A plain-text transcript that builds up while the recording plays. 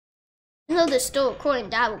Even though they're still recording,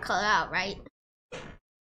 Dad will cut it out, right?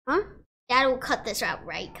 Huh? Dad will cut this out,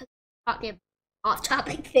 right? Because we're talking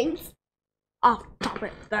off-topic things.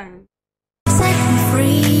 Off-topic things. Set me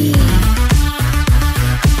free.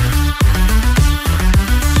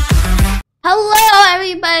 Hello,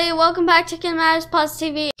 everybody. Welcome back to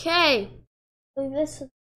KidMattersTV. Okay. This is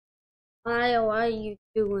what are you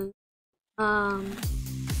doing? Okay,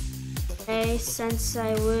 since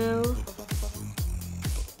I will.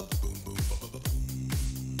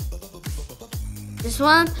 I just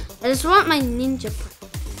want my ninja.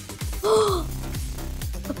 Oh,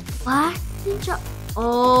 the black ninja.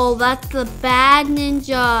 Oh, that's the bad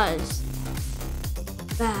ninjas.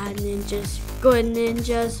 Bad ninjas, good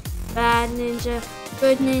ninjas, bad ninja,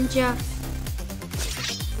 good ninja,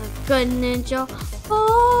 good ninja.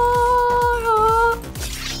 Oh,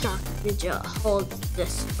 dark ninja holds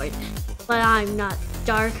this fight, but I'm not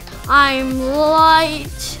dark. I'm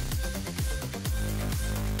light.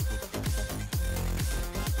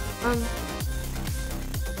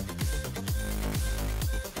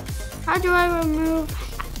 How do I remove?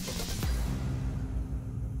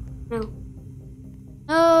 No.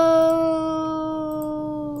 No.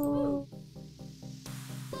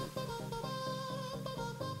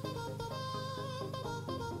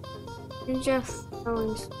 Ninja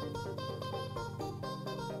throwing.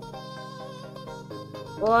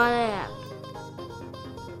 What?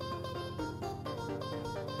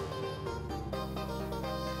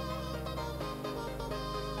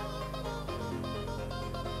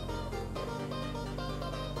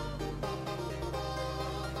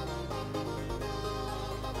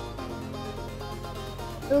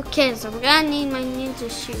 Who cares? I'm gonna need my ninja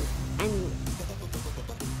shoe. I need it.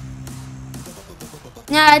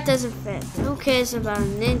 No, it doesn't fit. Who cares about a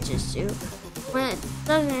ninja suit when it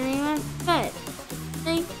doesn't even fit?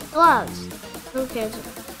 See? Gloves. Who cares?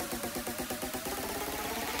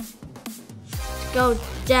 Let's go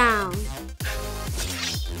down.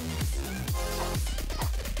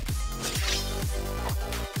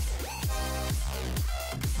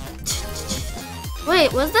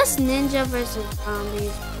 Wait, was this ninja versus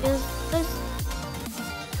zombies? Is this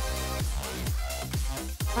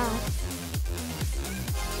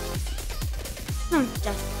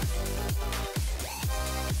just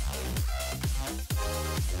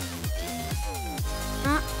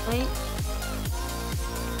wait.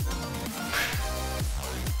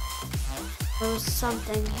 There was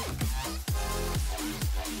something.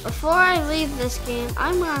 Before I leave this game,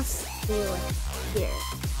 I'm gonna steal it here.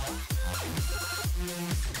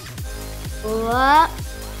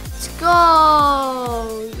 Let's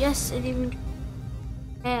go! Yes, it even.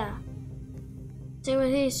 Yeah. See what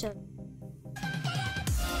he said.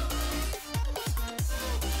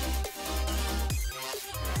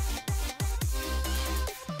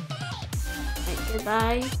 Right,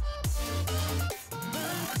 goodbye.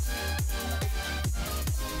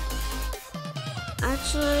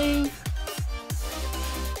 Actually,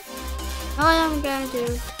 what I'm gonna do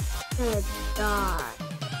is gonna die.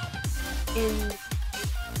 You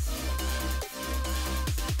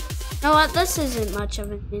know what? This isn't much of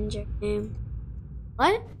a ninja game.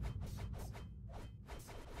 What?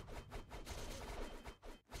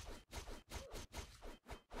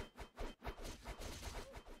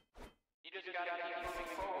 You just gotta keep moving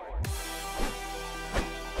forward.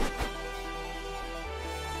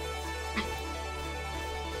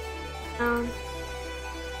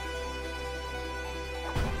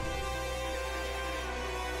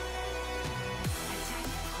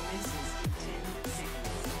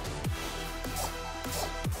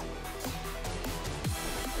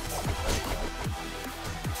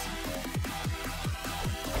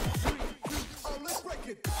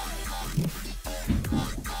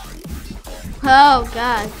 Oh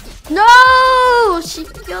God! No! She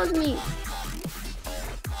killed me.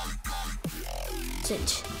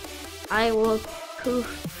 Sit. I will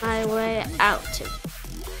poof my way out.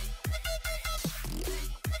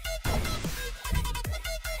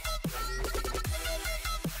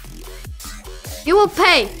 You will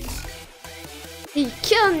pay. He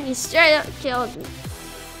killed me. Straight up killed me.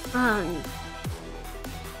 Time.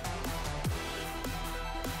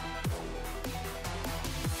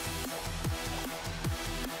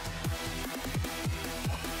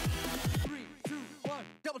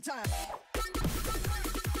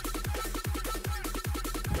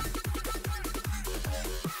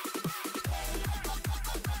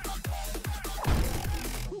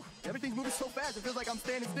 Everything's moving so fast, it feels like I'm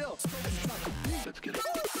standing still. Let's get it.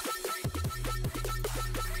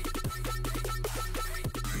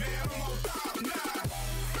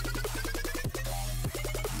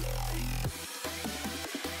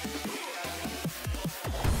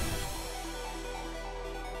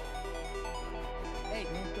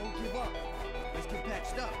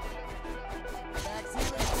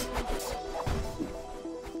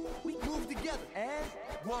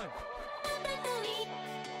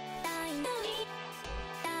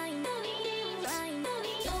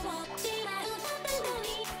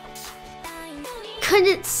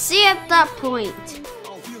 Couldn't see at that point.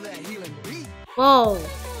 Whoa.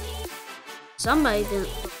 Somebody didn't.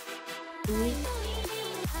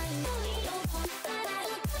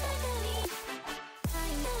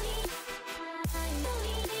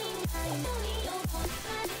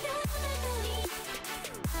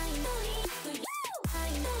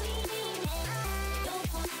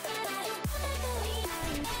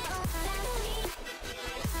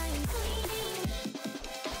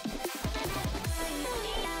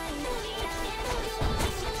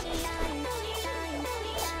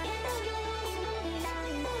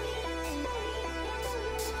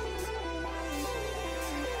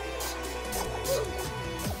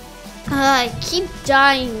 I keep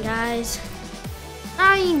dying, guys.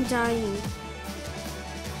 Dying.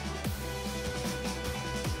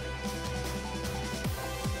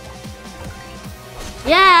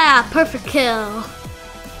 Yeah, perfect kill.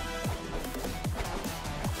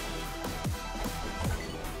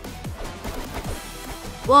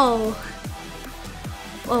 Whoa.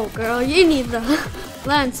 Whoa, girl, you need to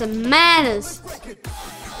learn some manners.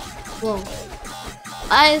 Whoa.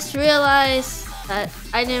 I just realized that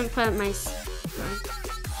I didn't put my...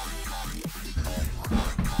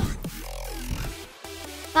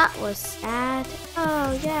 That was sad.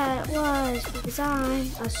 Oh yeah, it was, because I'm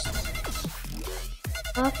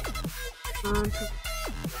up on...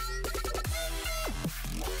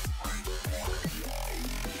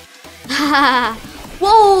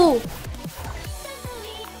 Whoa!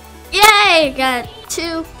 Yay! Got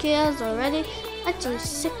 2 kills already. Actually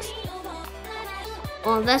 6.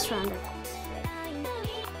 Well, this round.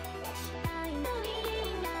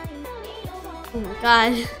 Oh my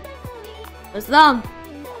god. It was dumb.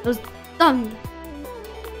 It was dumb.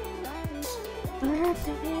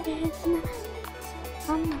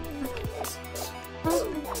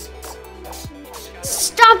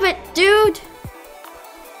 Stop it, dude!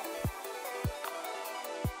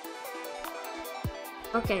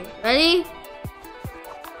 Okay, ready?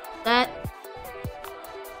 Set.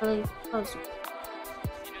 Really close.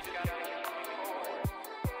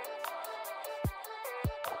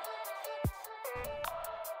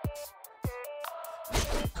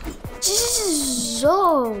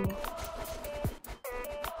 So,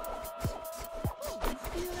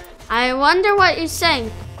 I wonder what you're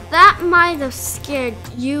saying. That might have scared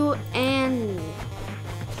you and me.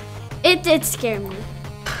 It did scare me.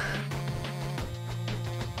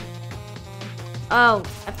 Oh,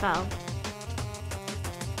 I fell.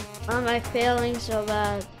 Why am I failing so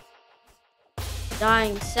bad?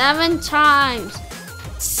 Dying 7 times.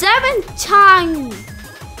 7 times!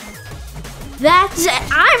 That's it.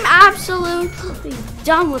 I'm absolutely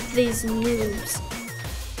done with these noobs.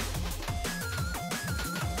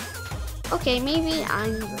 Okay, maybe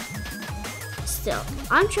I'm still.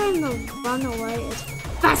 I'm trying to run away as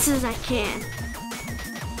fast as I can.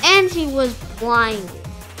 And he was blinded.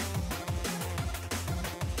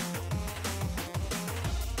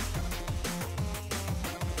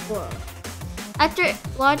 Whoa. After a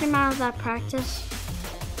large amount of that practice,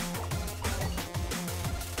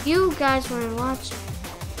 you guys want to watch it.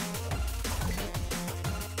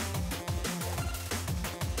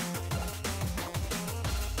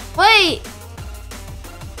 Wait!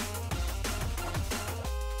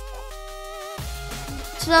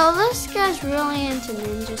 So this guy's really into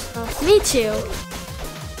ninja stuff. Me too.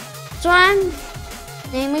 So I'm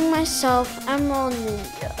naming myself Emerald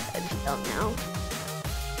Ninja, if you don't know.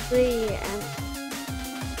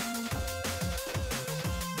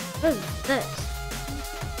 What is this?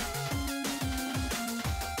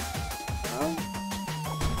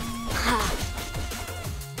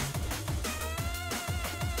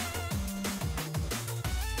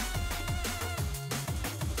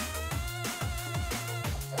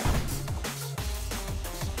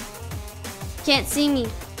 Can't see me.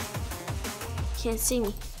 Can't see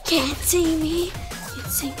me. Can't see me. Can't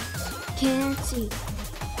see. Can't see.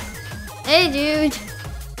 Hey, dude.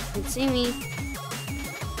 Can't see me.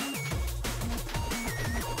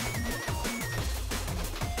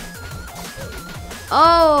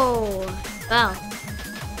 Oh, fell.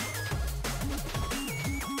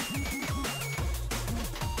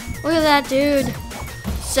 Look at that dude.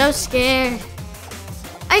 So scared.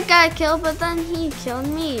 I got killed, but then he killed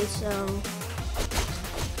me, so.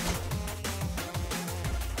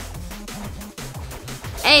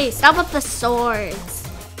 Hey, stop with the swords.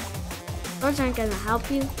 Swords aren't gonna help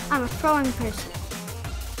you. I'm a throwing person.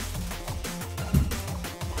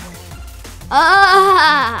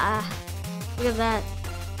 Ah! Look at that.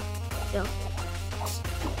 Yo.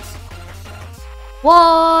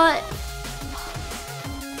 What?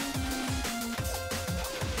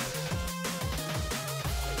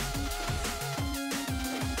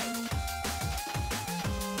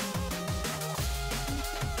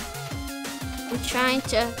 I'm trying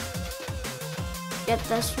to get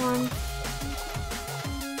this one.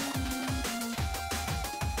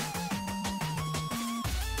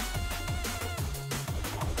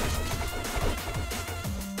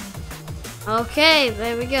 Okay,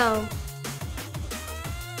 there we go.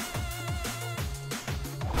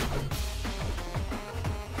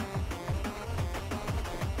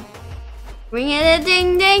 Ring it a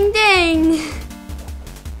ding ding ding.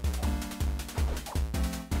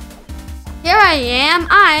 Here I am,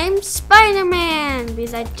 I'm Spider-Man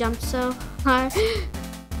because I jumped so hard.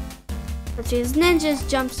 But these ninjas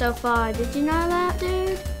jump so far. Did you know that,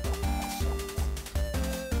 dude?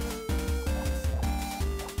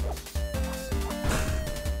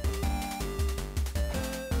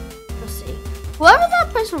 Let's see. Whoever that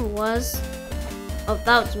person was. Oh,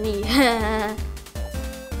 that was me.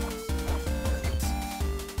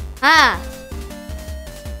 Ah!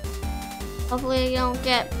 Hopefully I don't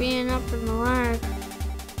get beaten up in the leg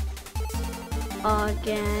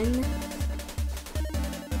again.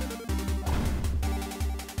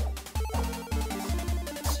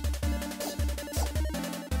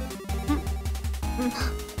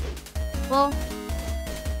 Well,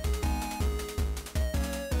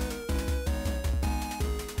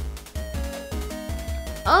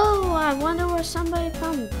 oh, I wonder where somebody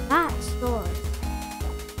from that store.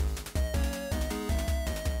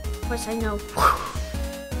 Of course I know.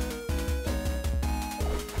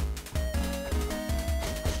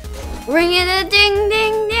 Ring it a ding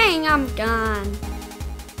ding ding, I'm gone.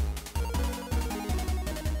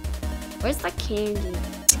 Where's the candy?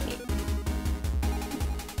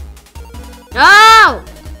 No!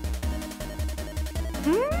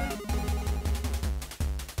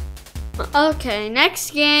 Okay,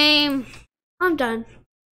 next game. I'm done.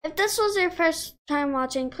 If this was your first time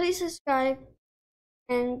watching, please subscribe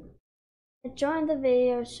and join the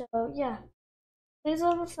video. So yeah, please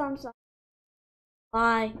leave a thumbs up.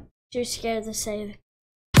 Bye. Too scared to say